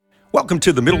Welcome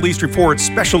to the Middle East Report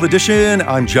Special Edition.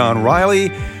 I'm John Riley.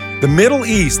 The Middle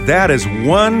East, that is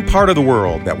one part of the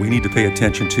world that we need to pay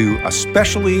attention to,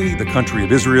 especially the country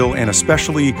of Israel, and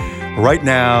especially right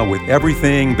now with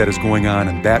everything that is going on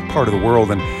in that part of the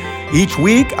world. And each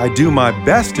week, I do my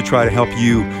best to try to help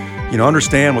you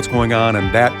understand what's going on in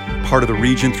that part of the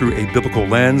region through a biblical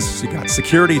lens. So you got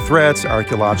security threats,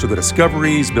 archaeological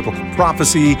discoveries, biblical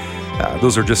prophecy.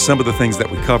 Those are just some of the things that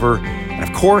we cover. And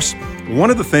of course, one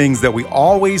of the things that we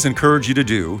always encourage you to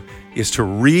do is to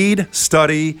read,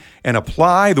 study, and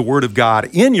apply the Word of God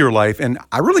in your life. And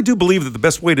I really do believe that the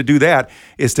best way to do that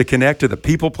is to connect to the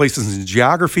people, places, and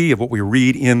geography of what we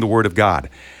read in the Word of God.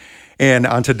 And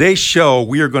on today's show,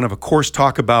 we are going to, of course,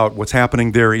 talk about what's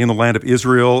happening there in the land of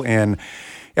Israel and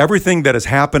everything that is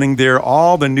happening there,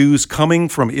 all the news coming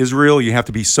from Israel. You have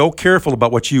to be so careful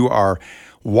about what you are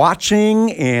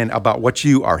watching and about what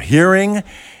you are hearing.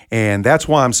 And that's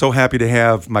why I'm so happy to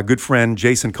have my good friend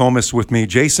Jason Koemans with me.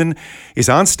 Jason is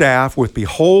on staff with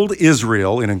Behold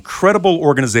Israel, an incredible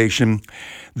organization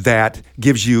that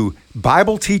gives you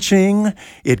Bible teaching,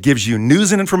 it gives you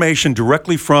news and information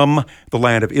directly from the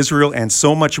land of Israel, and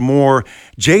so much more.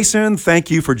 Jason,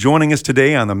 thank you for joining us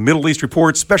today on the Middle East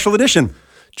Report Special Edition.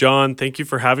 John, thank you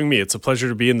for having me. It's a pleasure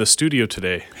to be in the studio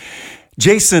today.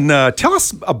 Jason, tell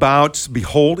us about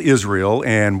Behold Israel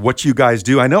and what you guys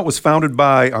do. I know it was founded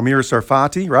by Amir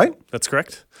Tsarfati, right? That's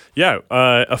correct. Yeah,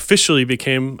 officially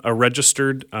became a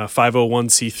registered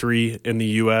 501c3 in the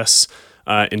U.S.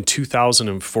 In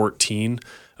 2014.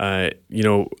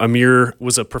 Amir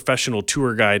was a professional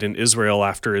tour guide in Israel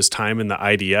after his time in the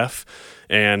IDF,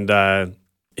 and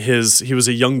he was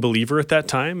a young believer at that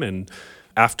time, and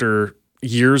after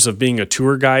years of being a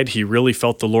tour guide, he really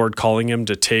felt the Lord calling him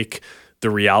to take the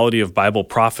reality of Bible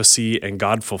prophecy and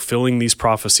God fulfilling these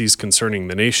prophecies concerning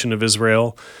the nation of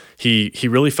Israel. He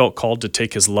really felt called to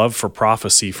take his love for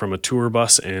prophecy from a tour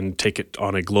bus and take it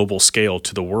on a global scale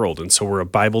to the world. And so we're a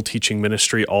Bible teaching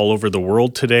ministry all over the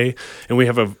world today, and we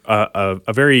have a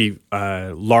very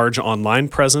large online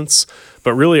presence.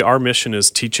 But really, our mission is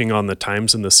teaching on the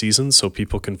times and the seasons so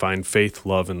people can find faith,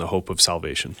 love, and the hope of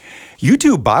salvation. You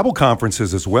do Bible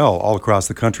conferences as well all across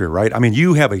the country, right? I mean,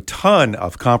 you have a ton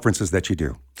of conferences that you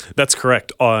do. That's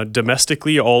correct.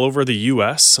 Domestically, all over the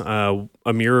U.S.,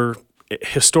 Amir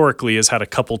historically has had a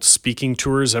couple speaking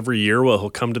tours every year where he'll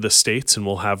come to the States and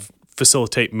we'll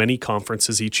facilitate many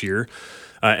conferences each year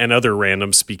and other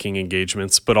random speaking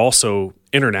engagements, but also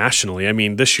internationally. I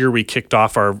mean, this year we kicked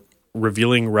off our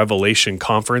Revealing Revelation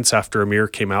conference after Amir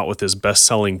came out with his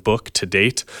best-selling book to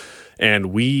date,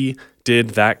 and we did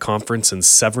that conference in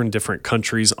 7 different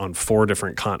countries on 4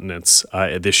 different continents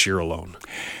this year alone.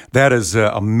 That is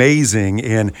amazing.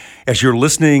 And as you're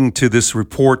listening to this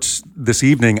report this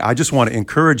evening, I just want to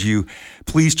encourage you,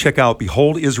 please check out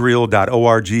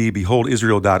beholdisrael.org,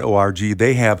 beholdisrael.org.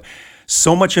 They have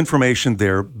so much information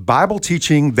there, Bible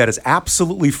teaching that is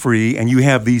absolutely free, and you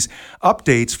have these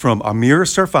updates from Amir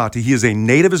Tsarfati. He is a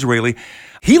native Israeli.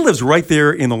 He lives right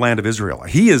there in the land of Israel.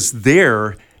 He is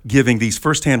there giving these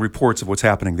firsthand reports of what's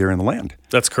happening there in the land.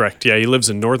 That's correct. Yeah, he lives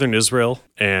in northern Israel,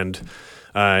 and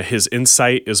his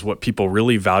insight is what people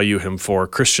really value him for.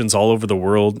 Christians all over the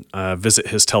world visit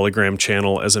his Telegram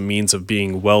channel as a means of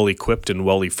being well-equipped and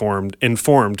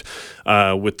well-informed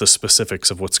with the specifics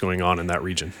of what's going on in that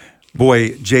region.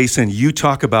 Boy, Jason, you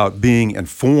talk about being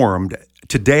informed.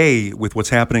 Today, with what's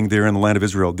happening there in the land of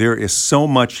Israel, there is so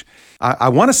much, I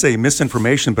want to say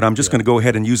misinformation, but I'm just going to go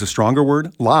ahead and use a stronger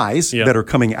word, lies that are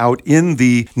coming out in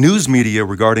the news media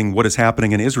regarding what is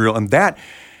happening in Israel. And that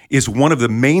is one of the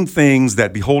main things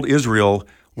that Behold Israel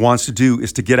wants to do,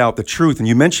 is to get out the truth. And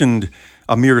you mentioned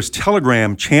Amir's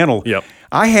Telegram channel. Yep.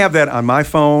 I have that on my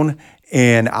phone,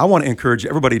 and I want to encourage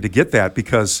everybody to get that,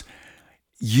 because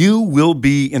you will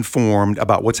be informed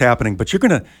about what's happening, but you're going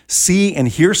to see and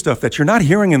hear stuff that you're not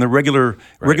hearing in the regular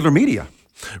media.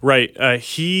 Right.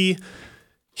 He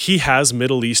has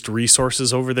Middle East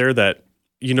resources over there that,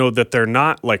 that they're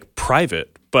not like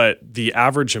private, but the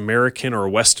average American or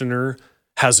Westerner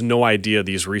has no idea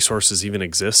these resources even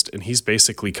exist, and he's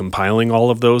basically compiling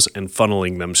all of those and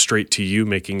funneling them straight to you,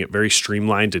 making it very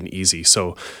streamlined and easy.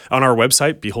 So on our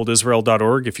website,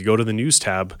 beholdisrael.org, if you go to the news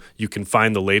tab, you can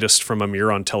find the latest from Amir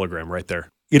on Telegram right there.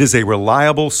 It is a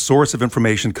reliable source of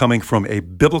information coming from a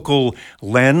biblical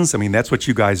lens. I mean, that's what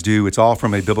you guys do. It's all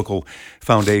from a biblical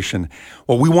foundation.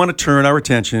 Well, we want to turn our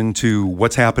attention to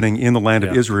what's happening in the land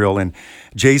of Israel. And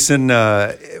Jason,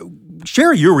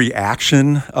 share your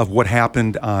reaction of what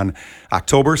happened on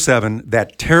October 7,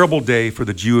 that terrible day for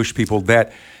the Jewish people,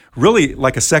 that really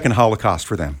like a second Holocaust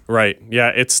for them. Right. Yeah,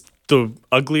 it's the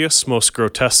ugliest, most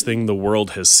grotesque thing the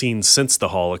world has seen since the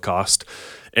Holocaust.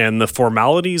 And the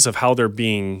formalities of how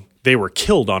they were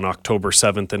killed on October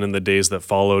 7th and in the days that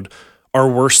followed are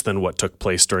worse than what took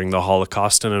place during the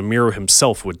Holocaust. And Amir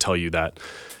himself would tell you that.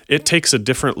 It takes a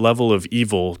different level of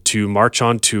evil to march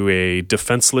onto a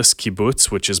defenseless kibbutz,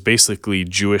 which is basically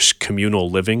Jewish communal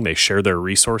living. They share their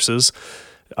resources.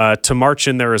 To march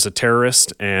in there as a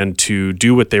terrorist and to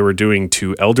do what they were doing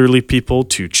to elderly people,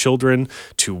 to children,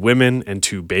 to women, and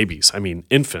to babies. I mean,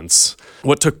 infants.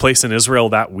 What took place in Israel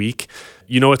that week,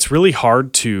 it's really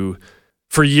hard to...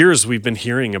 For years, we've been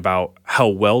hearing about how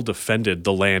well defended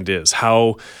the land is,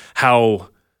 how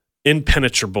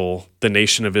impenetrable the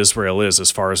nation of Israel is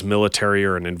as far as military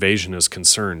or an invasion is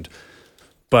concerned.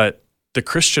 But the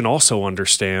Christian also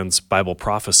understands Bible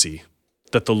prophecy,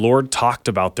 that the Lord talked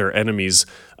about their enemies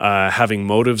having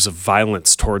motives of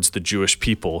violence towards the Jewish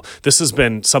people. This has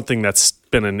been something that's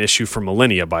been an issue for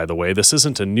millennia, by the way. This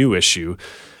isn't a new issue.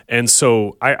 And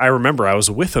so I remember I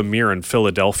was with Amir in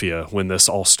Philadelphia when this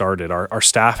all started. Our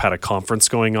staff had a conference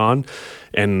going on,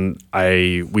 and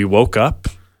we woke up,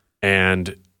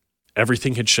 and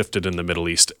everything had shifted in the Middle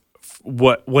East.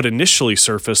 What initially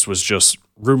surfaced was just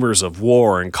rumors of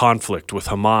war and conflict with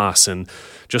Hamas and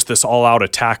just this all-out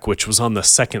attack, which was on the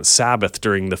second Sabbath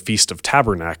during the Feast of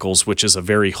Tabernacles, which is a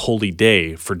very holy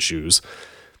day for Jews.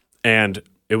 And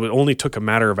it only took a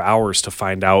matter of hours to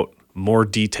find out more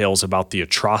details about the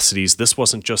atrocities. This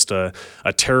wasn't just a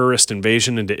terrorist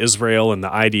invasion into Israel and the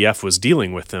IDF was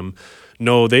dealing with them.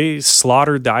 No, they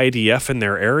slaughtered the IDF in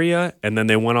their area, and then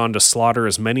they went on to slaughter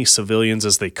as many civilians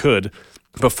as they could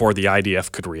before the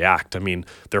IDF could react. I mean,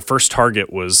 their first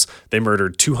target was they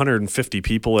murdered 250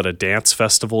 people at a dance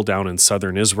festival down in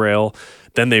southern Israel.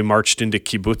 Then they marched into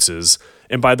kibbutzes.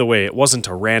 And by the way, it wasn't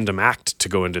a random act to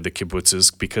go into the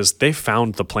kibbutzes because they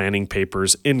found the planning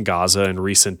papers in Gaza in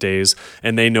recent days,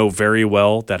 and they know very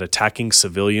well that attacking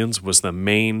civilians was the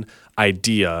main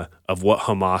idea of what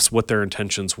Hamas, what their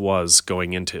intentions was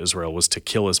going into Israel, was to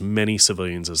kill as many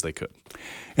civilians as they could.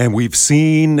 And we've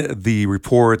seen the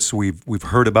reports, we've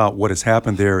heard about what has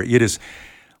happened there. It is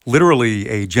literally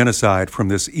a genocide from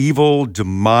this evil,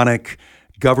 demonic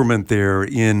government there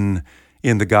in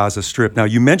the Gaza Strip. Now,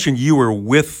 you mentioned you were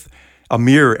with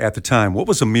Amir at the time. What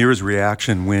was Amir's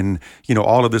reaction when,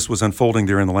 all of this was unfolding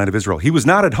there in the land of Israel? He was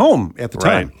not at home at the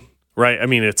time. Right. I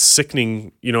mean, it's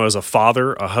sickening, as a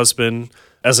father, a husband,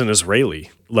 as an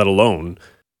Israeli, let alone,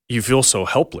 you feel so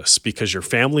helpless because your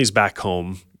family's back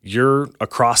home. You're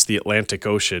across the Atlantic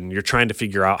Ocean. You're trying to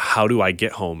figure out, how do I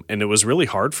get home? And it was really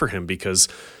hard for him because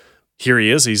here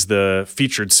he is. He's the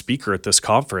featured speaker at this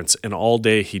conference, and all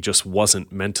day he just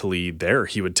wasn't mentally there,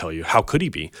 he would tell you. How could he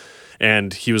be?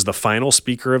 And he was the final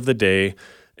speaker of the day,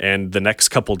 and the next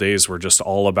couple days were just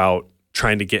all about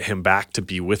trying to get him back to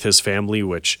be with his family,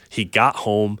 which he got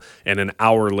home, and an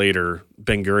hour later,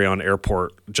 Ben Gurion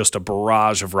Airport, just a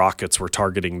barrage of rockets were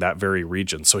targeting that very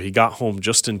region. So he got home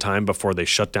just in time before they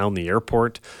shut down the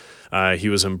airport. He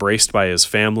was embraced by his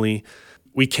family.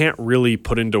 We can't really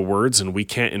put into words, and we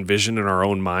can't envision in our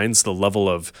own minds the level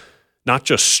of not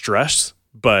just stress,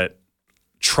 but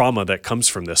trauma that comes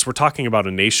from this. We're talking about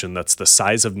a nation that's the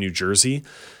size of New Jersey,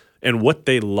 and what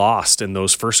they lost in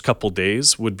those first couple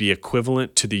days would be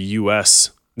equivalent to the U.S.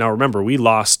 Now, remember, we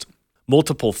lost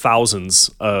multiple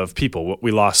thousands of people. We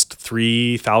lost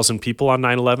 3,000 people on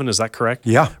 9/11. Is that correct?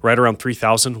 Yeah. Right around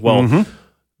 3,000? Well,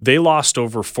 They lost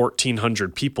over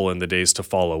 1,400 people in the days to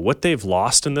follow. What they've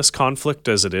lost in this conflict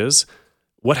as it is,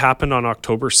 what happened on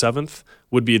October 7th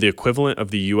would be the equivalent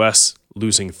of the U.S.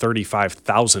 losing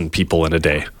 35,000 people in a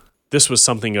day. This was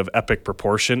something of epic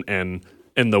proportion and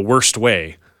in the worst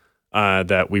way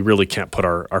that we really can't put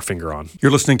our finger on.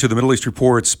 You're listening to the Middle East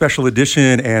Report Special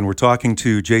Edition, and we're talking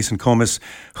to Jason Koemans,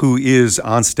 who is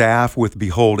on staff with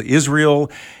Behold Israel.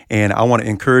 And I want to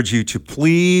encourage you to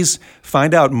please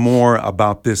find out more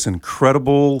about this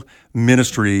incredible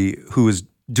ministry who is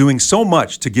doing so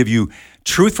much to give you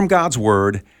truth from God's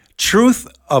Word, truth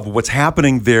of what's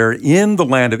happening there in the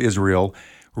land of Israel,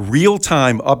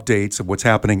 real-time updates of what's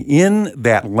happening in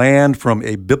that land from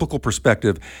a biblical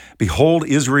perspective.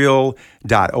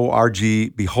 BeholdIsrael.org,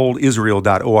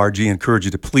 BeholdIsrael.org. Encourage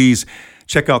you to please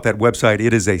check out that website.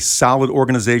 It is a solid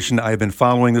organization. I have been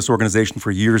following this organization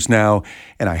for years now,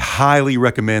 and I highly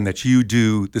recommend that you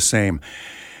do the same.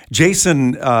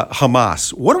 Jason,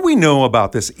 Hamas, what do we know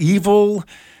about this evil,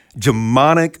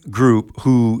 demonic group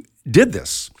who did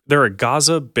this? They're a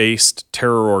Gaza-based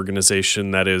terror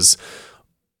organization that is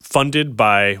funded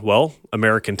by,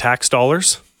 American tax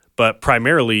dollars, but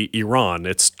primarily Iran.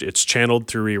 It's channeled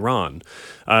through Iran.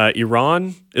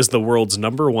 Iran is the world's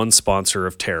 #1 sponsor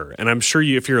of terror. And I'm sure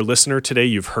if you're a listener today,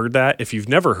 you've heard that. If you've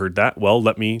never heard that, well,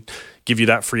 let me give you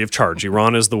that free of charge.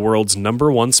 Iran is the world's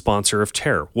 #1 sponsor of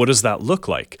terror. What does that look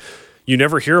like? You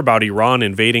never hear about Iran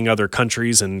invading other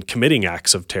countries and committing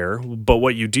acts of terror, but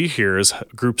what you do hear is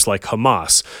groups like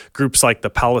Hamas, groups like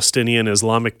the Palestinian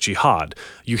Islamic Jihad.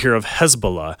 You hear of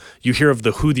Hezbollah. You hear of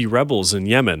the Houthi rebels in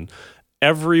Yemen.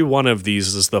 Every one of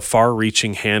these is the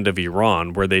far-reaching hand of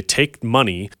Iran, where they take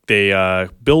money, they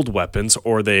build weapons,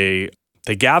 or they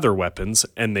gather weapons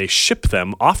and they ship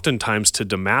them oftentimes to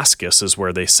Damascus is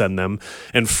where they send them.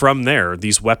 And from there,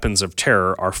 these weapons of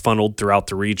terror are funneled throughout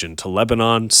the region to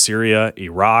Lebanon, Syria,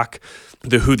 Iraq,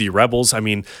 the Houthi rebels. I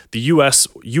mean, the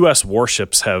U.S.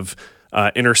 warships have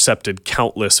intercepted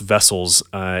countless vessels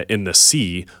in the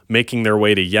sea, making their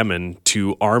way to Yemen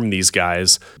to arm these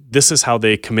guys. This is how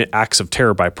they commit acts of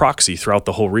terror by proxy throughout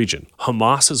the whole region.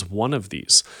 Hamas is one of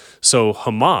these. So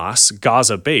Hamas,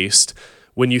 Gaza-based,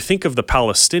 when you think of the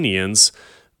Palestinians,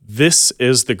 this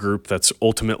is the group that's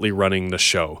ultimately running the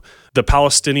show. The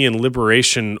Palestinian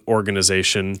Liberation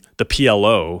Organization, the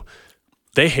PLO,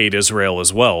 they hate Israel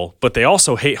as well, but they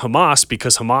also hate Hamas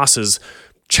because Hamas is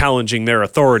challenging their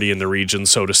authority in the region,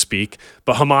 so to speak.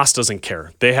 But Hamas doesn't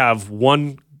care. They have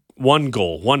one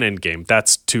goal, one end game.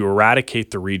 That's to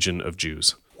eradicate the region of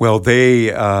Jews. Well,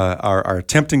 they are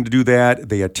attempting to do that.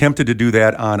 They attempted to do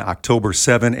that on October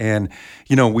 7. And,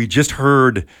 we just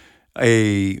heard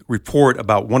a report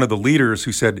about one of the leaders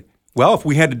who said, well, if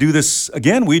we had to do this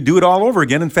again, we'd do it all over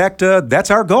again. In fact, that's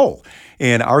our goal.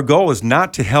 And our goal is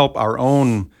not to help our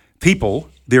own people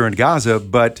there in Gaza,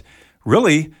 but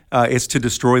really it's to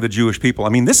destroy the Jewish people. I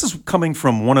mean, this is coming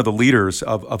from one of the leaders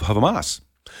of Hamas.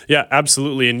 Yeah,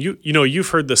 absolutely. And you've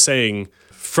heard the saying,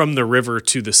 from the river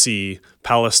to the sea,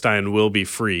 Palestine will be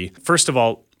free. First of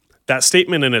all, that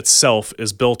statement in itself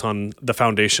is built on the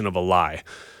foundation of a lie.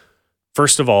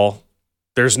 First of all,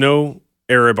 there's no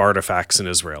Arab artifacts in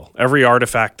Israel. Every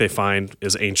artifact they find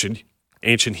is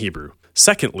ancient Hebrew.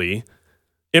 Secondly,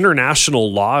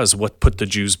 international law is what put the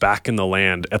Jews back in the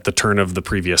land at the turn of the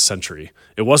previous century.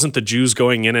 It wasn't the Jews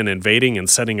going in and invading and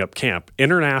setting up camp.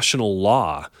 International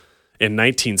law. In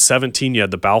 1917, you had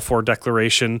the Balfour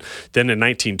Declaration. Then in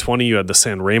 1920, you had the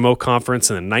San Remo Conference.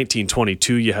 And in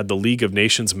 1922, you had the League of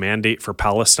Nations mandate for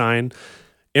Palestine.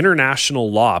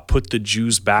 International law put the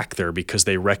Jews back there because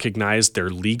they recognized their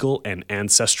legal and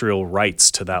ancestral rights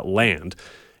to that land.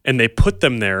 And they put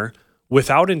them there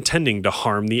without intending to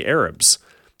harm the Arabs.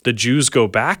 The Jews go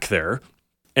back there,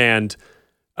 and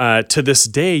to this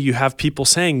day, you have people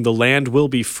saying the land will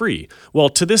be free. Well,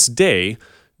 to this day,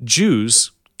 Jews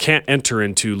can't enter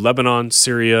into Lebanon,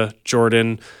 Syria,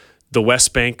 Jordan, the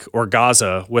West Bank, or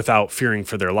Gaza without fearing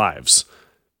for their lives.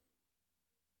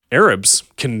 Arabs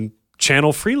can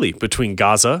channel freely between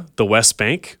Gaza, the West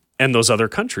Bank, and those other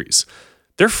countries.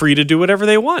 They're free to do whatever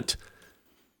they want.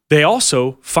 They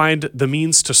also find the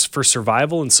means for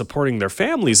survival and supporting their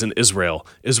families in Israel.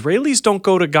 Israelis don't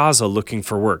go to Gaza looking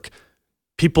for work.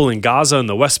 People in Gaza and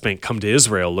the West Bank come to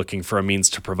Israel looking for a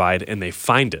means to provide, and they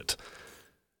find it.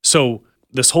 So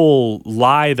this whole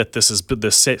lie that this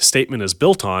statement is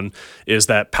built on is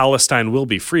that Palestine will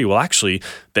be free. Well, actually,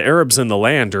 the Arabs in the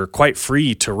land are quite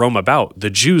free to roam about. The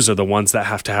Jews are the ones that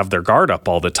have to have their guard up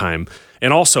all the time.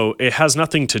 And also, it has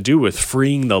nothing to do with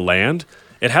freeing the land.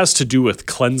 It has to do with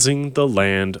cleansing the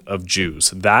land of Jews.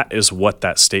 That is what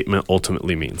that statement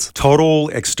ultimately means. Total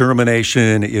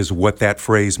extermination is what that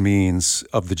phrase means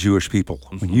of the Jewish people.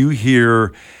 Mm-hmm. When you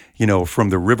hear, from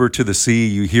the river to the sea,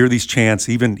 you hear these chants,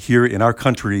 even here in our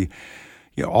country,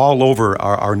 all over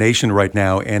our nation right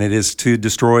now, and it is to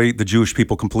destroy the Jewish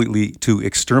people completely, to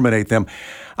exterminate them.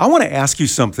 I want to ask you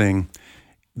something.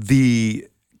 The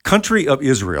country of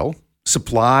Israel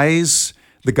supplies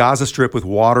the Gaza Strip with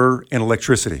water and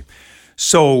electricity.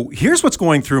 So here's what's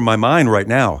going through my mind right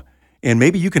now, and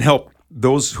maybe you can help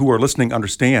those who are listening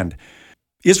understand.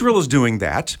 Israel is doing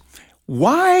that.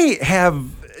 Why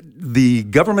have the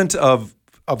government of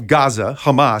Gaza,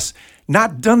 Hamas,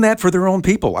 not done that for their own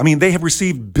people? I mean, they have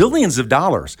received billions of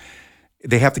dollars.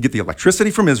 They have to get the electricity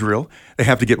from Israel. They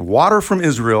have to get water from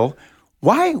Israel.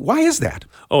 Why is that?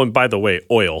 Oh, and by the way,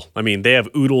 oil. I mean, they have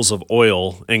oodles of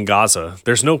oil in Gaza.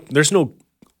 There's no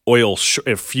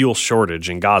fuel shortage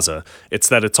in Gaza. It's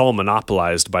that it's all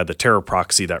monopolized by the terror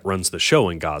proxy that runs the show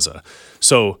in Gaza.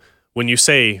 So when you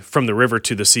say from the river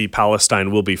to the sea,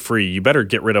 Palestine will be free, you better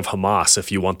get rid of Hamas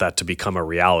if you want that to become a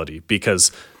reality,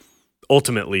 because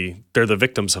ultimately they're the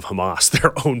victims of Hamas,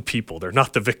 their own people. They're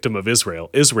not the victim of Israel.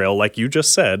 Israel, like you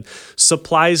just said,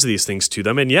 supplies these things to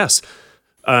them. And yes,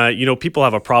 People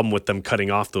have a problem with them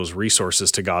cutting off those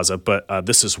resources to Gaza, but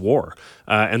this is war.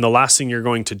 And the last thing you're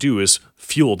going to do is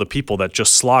fuel the people that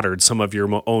just slaughtered some of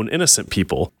your own innocent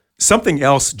people. Something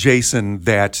else, Jason,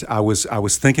 that I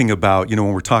was thinking about,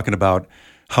 when we're talking about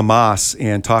Hamas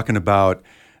and talking about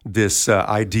this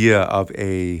idea of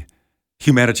a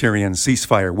humanitarian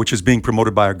ceasefire, which is being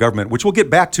promoted by our government, which we'll get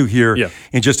back to here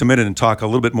in just a minute and talk a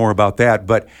little bit more about that.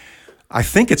 But I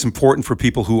think it's important for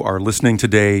people who are listening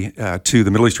today to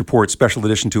the Middle East Report Special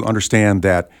Edition to understand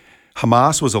that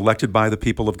Hamas was elected by the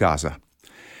people of Gaza.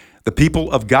 The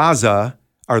people of Gaza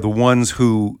are the ones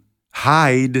who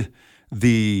hide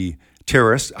the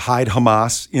terrorists, hide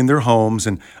Hamas in their homes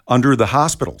and under the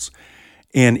hospitals.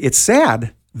 And it's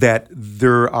sad that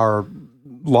there are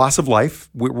loss of life.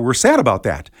 We're sad about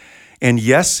that. And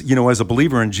yes, as a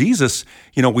believer in Jesus,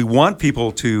 we want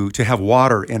people to have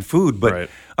water and food. But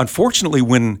unfortunately,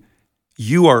 when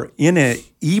you are in an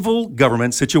evil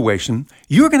government situation,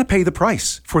 you're going to pay the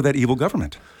price for that evil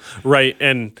government. Right.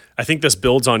 And I think this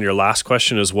builds on your last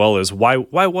question as well, is why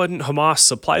wouldn't Hamas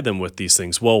supply them with these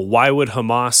things? Well, why would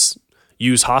Hamas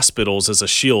use hospitals as a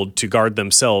shield to guard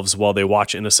themselves while they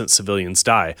watch innocent civilians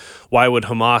die? Why would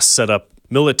Hamas set up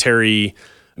military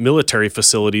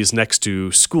facilities next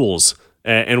to schools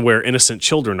and where innocent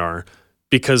children are?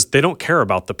 Because they don't care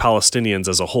about the Palestinians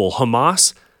as a whole.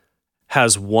 Hamas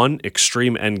has one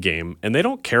extreme end game, and they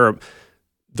don't care.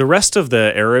 The rest of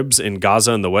the Arabs in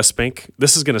Gaza and the West Bank,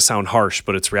 this is going to sound harsh,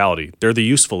 but it's reality. They're the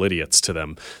useful idiots to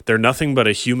them. They're nothing but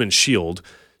a human shield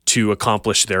to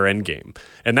accomplish their end game.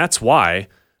 And that's why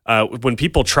when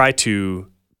people try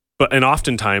to, and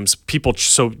oftentimes people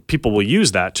will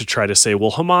use that to try to say,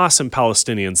 well, Hamas and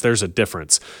Palestinians, there's a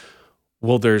difference.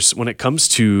 Well, when it comes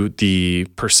to the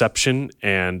perception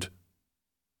and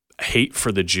hate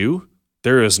for the Jew,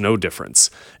 there is no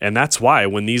difference. And that's why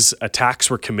when these attacks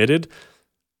were committed,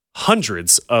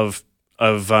 hundreds of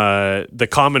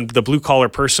the blue collar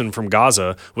person from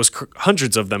Gaza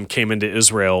hundreds of them came into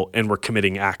Israel and were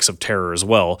committing acts of terror as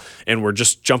well, and were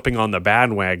just jumping on the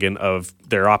bandwagon of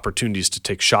their opportunities to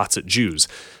take shots at Jews.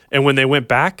 And when they went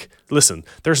back, listen,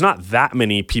 there's not that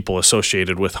many people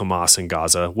associated with Hamas in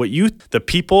Gaza. The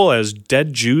people as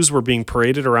dead Jews were being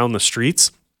paraded around the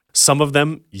streets, some of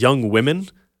them young women,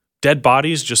 dead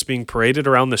bodies just being paraded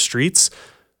around the streets.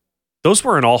 Those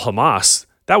weren't all Hamas.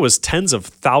 That was tens of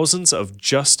thousands of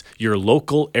just your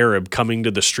local Arab coming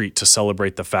to the street to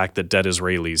celebrate the fact that dead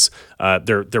Israelis,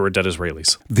 there were dead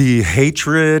Israelis. The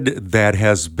hatred that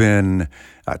has been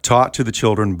taught to the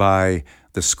children by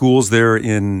the schools there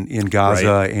in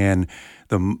Gaza and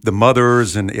the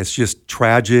mothers, and it's just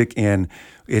tragic and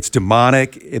it's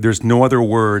demonic. There's no other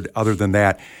word other than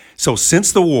that. So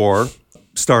since the war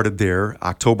started there,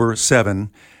 October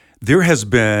 7, there has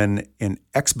been an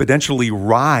exponentially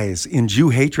rise in Jew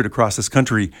hatred across this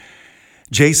country.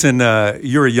 Jason,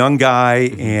 you're a young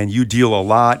guy and you deal a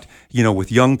lot,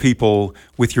 with young people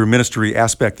with your ministry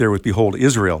aspect there with Behold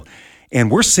Israel.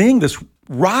 And we're seeing this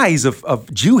rise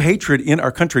of Jew hatred in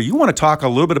our country. You want to talk a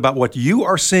little bit about what you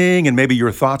are seeing and maybe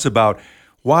your thoughts about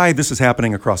why this is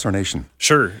happening across our nation?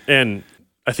 Sure. And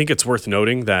I think it's worth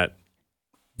noting that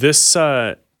this,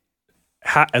 as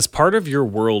part of your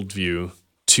worldview,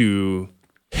 to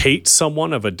hate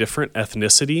someone of a different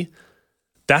ethnicity,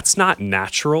 that's not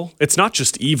natural. It's not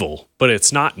just evil, but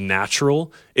it's not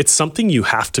natural. It's something you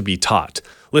have to be taught.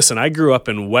 Listen, I grew up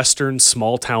in western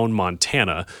small town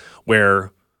Montana,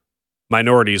 where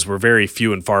minorities were very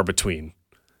few and far between.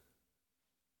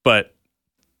 But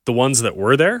the ones that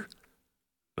were there,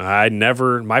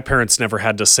 my parents never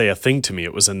had to say a thing to me.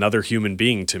 It was another human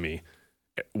being to me,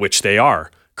 which they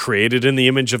are. Created in the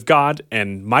image of God,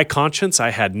 and my conscience,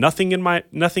 I had nothing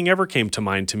ever came to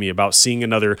mind to me about seeing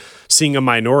a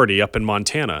minority up in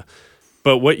Montana.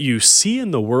 But what you see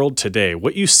in the world today,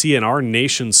 what you see in our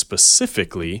nation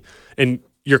specifically, and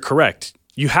you're correct,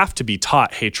 you have to be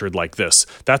taught hatred like this.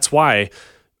 That's why,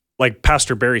 like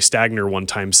Pastor Barry Stagner one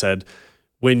time said,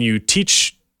 when you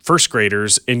teach first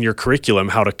graders in your curriculum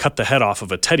how to cut the head off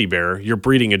of a teddy bear, you're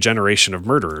breeding a generation of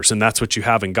murderers, and that's what you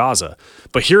have in Gaza.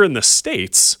 But here in the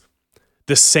States,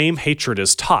 the same hatred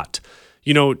is taught.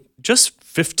 Just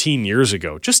 15 years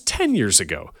ago, just 10 years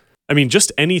ago,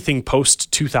 just anything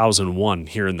post 2001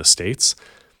 here in the States,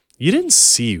 you didn't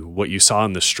see what you saw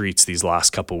in the streets these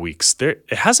last couple weeks. It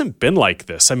hasn't been like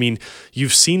this.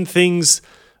 You've seen things,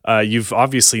 you've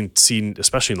obviously seen,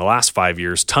 especially in the last 5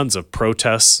 years, tons of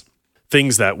protests,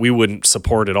 things that we wouldn't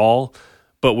support at all.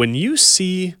 But when you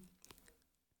see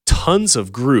tons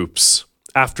of groups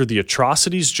after the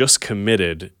atrocities just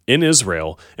committed in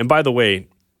Israel, and by the way,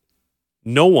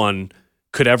 no one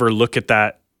could ever look at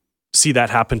that see that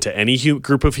happen to any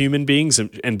group of human beings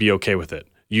and be okay with it.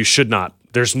 You should not.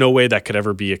 There's no way that could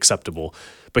ever be acceptable.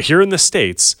 But here in the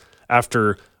States,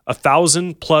 after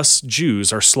 1,000+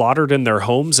 Jews are slaughtered in their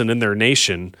homes and in their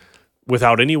nation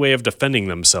without any way of defending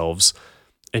themselves,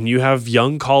 and you have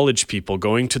young college people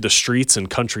going to the streets in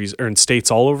countries or in states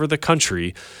all over the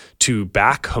country to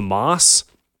back Hamas,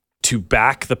 to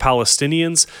back the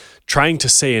Palestinians, trying to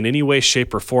say in any way,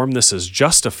 shape, or form this is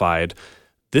justified,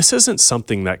 this isn't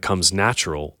something that comes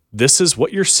natural. This is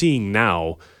what you're seeing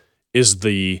now is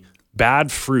the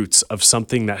bad fruits of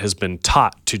something that has been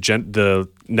taught to the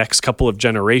next couple of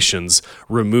generations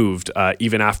removed,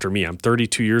 even after me. I'm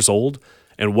 32 years old,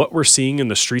 and what we're seeing in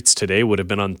the streets today would have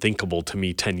been unthinkable to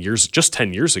me 10 years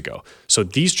ago. So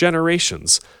these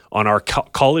generations on our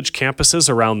college campuses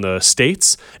around the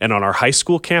states and on our high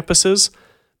school campuses,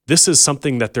 this is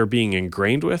something that they're being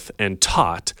ingrained with and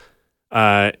taught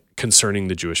concerning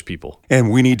the Jewish people.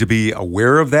 And we need to be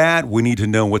aware of that. We need to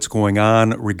know what's going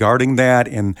on regarding that.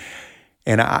 And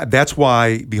that's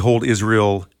why Behold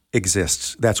Israel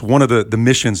exists. That's one of the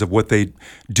missions of what they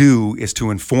do, is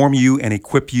to inform you and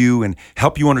equip you and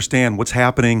help you understand what's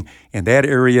happening in that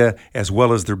area, as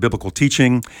well as their biblical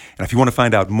teaching. And if you want to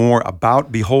find out more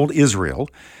about Behold Israel,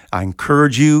 I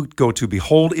encourage you, go to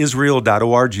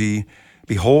beholdisrael.org,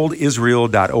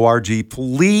 beholdisrael.org.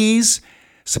 Please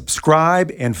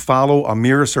subscribe and follow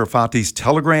Amir Sarfati's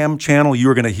Telegram channel.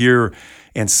 You're going to hear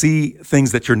and see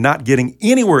things that you're not getting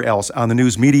anywhere else on the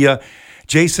news media.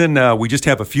 Jason, we just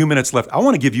have a few minutes left. I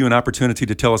want to give you an opportunity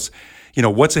to tell us,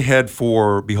 what's ahead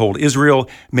for Behold Israel,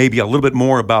 maybe a little bit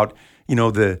more about,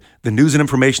 the news and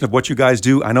information of what you guys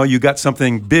do. I know you got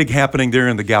something big happening there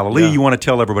in the Galilee you want to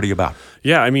tell everybody about.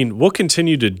 Yeah, we'll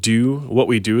continue to do what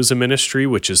we do as a ministry,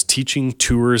 which is teaching,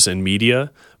 tours, and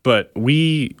media, but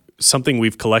something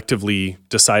we've collectively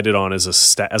decided on as a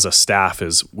staff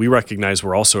is we recognize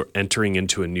we're also entering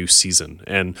into a new season.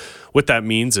 And what that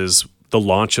means is the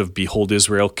launch of Behold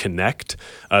Israel Connect.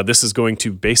 This is going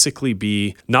to basically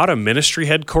be not a ministry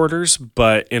headquarters,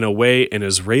 but in a way an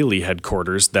Israeli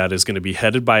headquarters that is going to be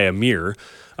headed by Amir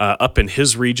up in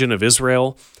his region of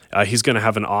Israel. He's going to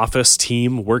have an office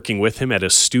team working with him at a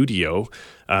studio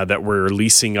that we're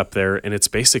leasing up there. And it's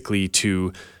basically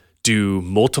to do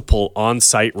multiple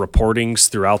on-site reportings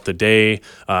throughout the day,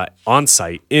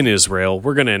 on-site in Israel.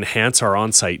 We're going to enhance our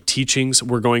on-site teachings.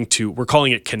 We're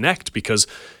calling it Connect because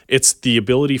it's the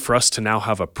ability for us to now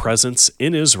have a presence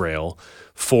in Israel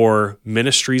for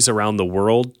ministries around the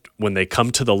world when they come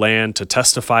to the land to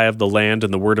testify of the land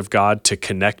and the word of God, to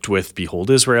connect with Behold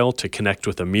Israel, to connect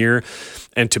with Amir,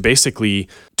 and to basically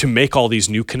to make all these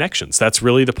new connections. That's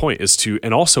really the point,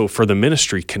 and also for the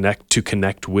ministry to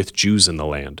connect with Jews in the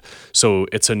land. So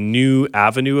it's a new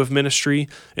avenue of ministry,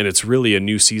 and it's really a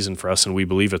new season for us, and we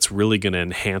believe it's really going to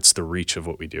enhance the reach of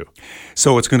what we do.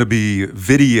 So it's going to be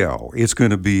video, it's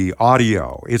going to be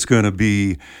audio, it's going to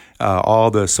be all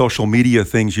the social media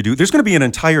things you do. There's going to be an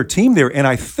entire team there. And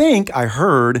I think I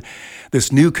heard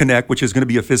this new Connect, which is going to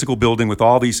be a physical building with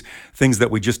all these things that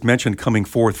we just mentioned coming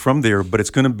forth from there, but it's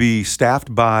going to be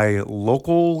staffed by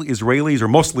local Israelis, or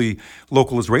mostly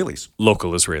local Israelis.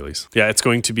 Local Israelis. Yeah, it's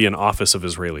going to be an office of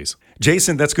Israelis.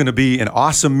 Jason, that's going to be an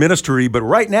awesome ministry. But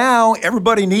right now,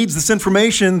 everybody needs this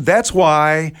information. That's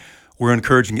why we're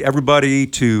encouraging everybody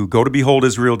to go to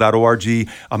beholdisrael.org.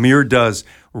 Amir does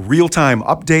real-time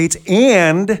updates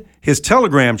and his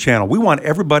Telegram channel. We want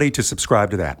everybody to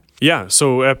subscribe to that. Yeah,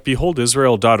 so at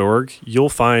beholdisrael.org, you'll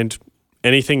find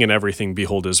anything and everything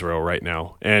Behold Israel right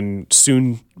now. And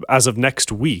soon, as of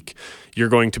next week, you're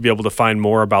going to be able to find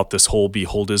more about this whole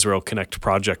Behold Israel Connect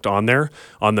project on there,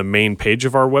 on the main page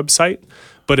of our website.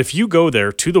 But if you go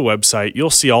there to the website, you'll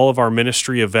see all of our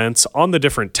ministry events on the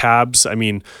different tabs.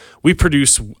 We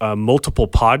produce multiple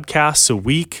podcasts a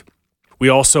week. We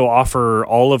also offer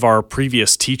all of our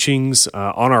previous teachings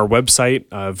on our website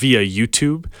via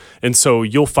YouTube. And so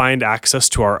you'll find access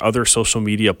to our other social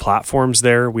media platforms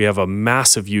there. We have a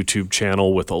massive YouTube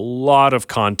channel with a lot of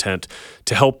content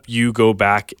to help you go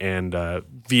back and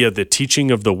via the teaching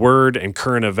of the word and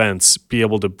current events, be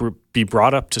able to be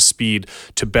brought up to speed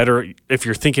to better, if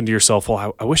you're thinking to yourself,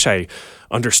 well, I wish I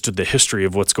understood the history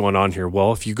of what's going on here.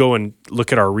 Well, if you go and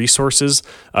look at our resources,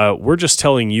 we're just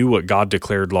telling you what God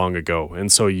declared long ago.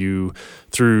 And so you,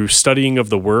 through studying of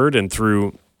the word and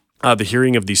through the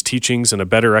hearing of these teachings and a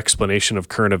better explanation of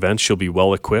current events, you'll be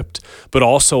well equipped. But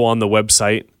also on the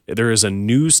website, there is a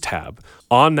news tab.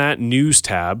 On that news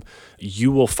tab,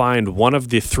 you will find one of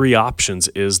the three options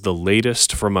is the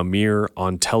latest from Amir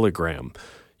on Telegram.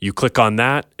 You click on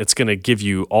that, it's going to give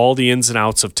you all the ins and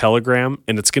outs of Telegram,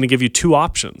 and it's going to give you two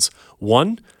options.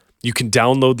 One, You can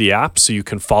download the app so you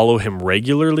can follow him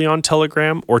regularly on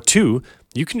Telegram, or 2,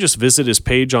 you can just visit his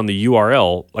page on the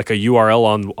URL, like a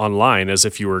URL online, as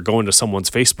if you were going to someone's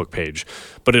Facebook page,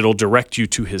 but it'll direct you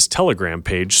to his Telegram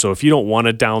page. So if you don't want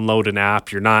to download an app,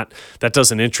 that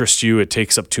doesn't interest you, it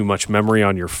takes up too much memory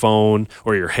on your phone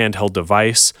or your handheld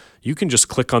device, you can just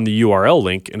click on the URL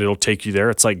link and it'll take you there.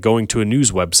 It's like going to a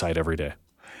news website every day.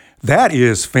 That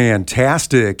is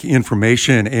fantastic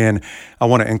information, and I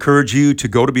want to encourage you to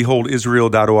go to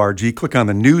beholdisrael.org, click on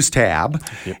the News tab,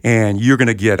 and you're going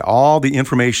to get all the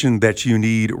information that you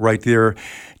need right there.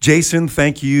 Jason,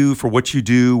 thank you for what you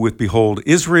do with Behold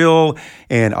Israel,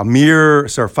 and Amir,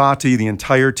 Sarfati, the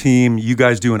entire team. You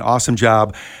guys do an awesome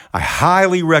job. I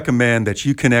highly recommend that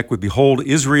you connect with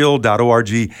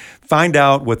beholdisrael.org, find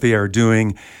out what they are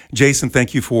doing. Jason,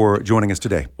 thank you for joining us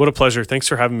today. What a pleasure. Thanks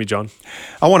for having me, John.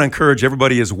 I want to encourage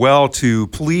everybody as well to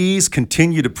please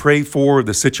continue to pray for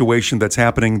the situation that's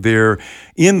happening there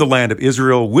in the land of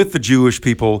Israel with the Jewish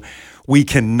people. We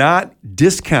cannot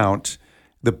discount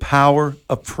the power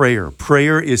of prayer.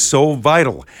 Prayer is so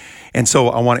vital. And so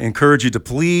I want to encourage you to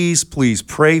please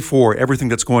pray for everything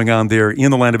that's going on there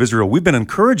in the land of Israel. We've been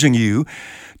encouraging you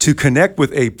to connect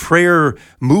with a prayer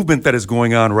movement that is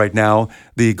going on right now,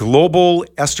 the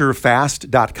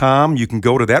globalestherfast.com. You can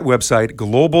go to that website,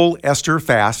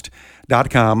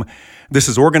 globalestherfast.com. This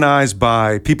is organized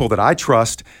by people that I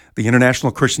trust, the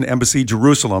International Christian Embassy,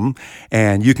 Jerusalem,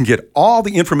 and you can get all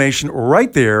the information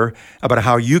right there about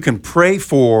how you can pray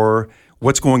for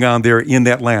what's going on there in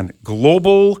that land.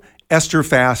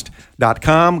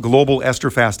 globalestherfast.com,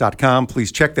 globalestherfast.com.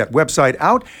 Please check that website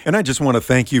out. And I just want to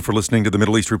thank you for listening to the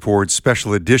Middle East Report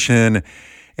Special Edition.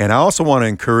 And I also want to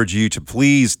encourage you to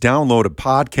please download a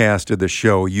podcast of the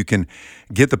show. You can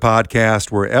get the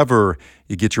podcast wherever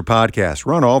you get your podcast.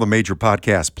 We're on all the major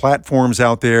podcast platforms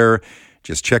out there.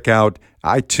 Just check out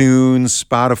iTunes,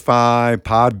 Spotify,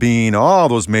 Podbean, all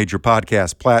those major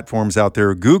podcast platforms out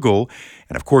there, Google.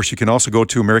 And of course, you can also go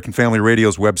to American Family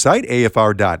Radio's website,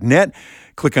 afr.net.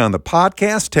 Click on the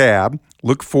podcast tab,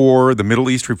 look for the Middle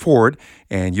East Report,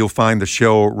 and you'll find the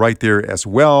show right there as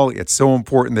well. It's so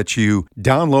important that you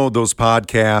download those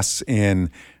podcasts,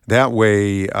 and that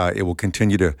way it will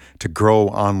continue to grow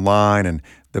online, and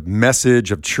the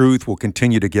message of truth will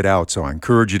continue to get out. So I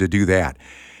encourage you to do that.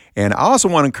 And I also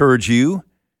want to encourage you,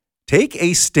 take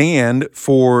a stand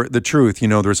for the truth. You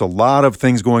know, there's a lot of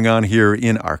things going on here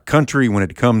in our country when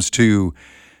it comes to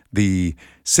the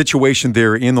situation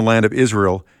there in the land of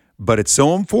Israel, but it's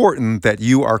so important that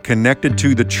you are connected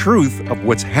to the truth of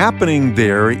what's happening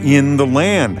there in the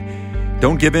land.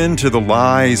 Don't give in to the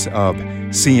lies of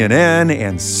CNN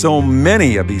and so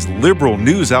many of these liberal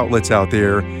news outlets out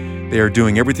there. They are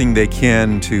doing everything they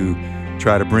can to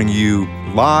try to bring you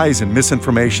lies and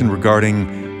misinformation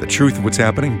regarding the truth of what's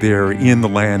happening there in the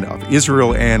land of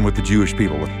Israel and with the Jewish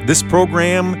people. This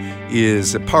program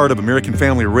is a part of American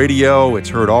Family Radio. It's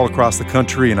heard all across the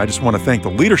country, and I just want to thank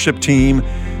the leadership team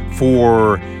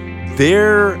for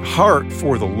their heart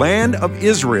for the land of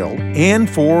Israel and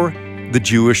for the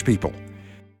Jewish people.